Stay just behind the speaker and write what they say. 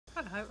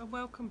Hello and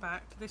welcome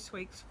back to this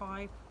week's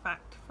 5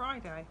 Fact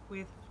Friday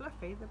with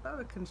Fluffy the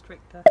boa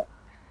constrictor.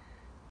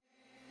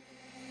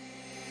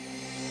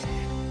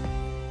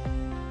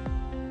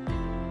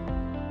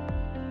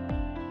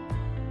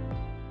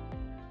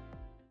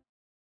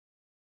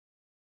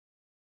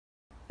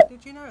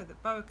 Did you know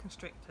that boa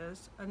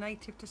constrictors are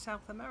native to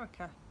South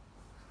America?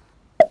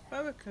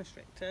 Boa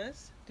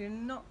constrictors do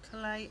not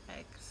lay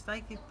eggs,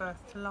 they give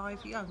birth to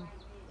live young.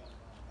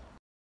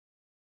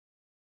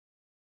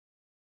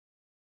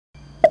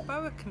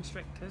 Boa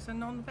constrictors are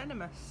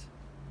non-venomous.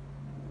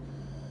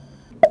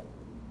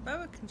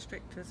 Boa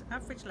constrictors'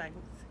 average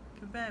length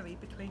can vary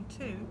between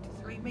 2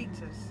 to 3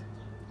 metres.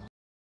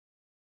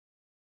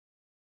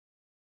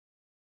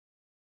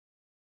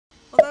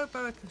 Although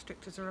boa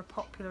constrictors are a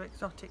popular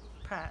exotic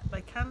pet,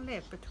 they can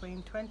live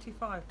between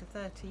 25 to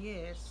 30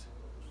 years.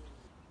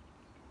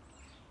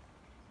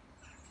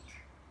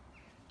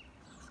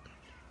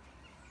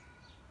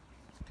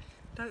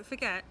 Don't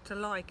forget to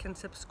like and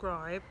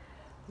subscribe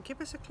and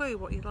give us a clue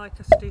what you'd like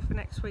us to do for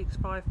next week's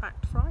 5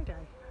 Fact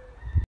Friday.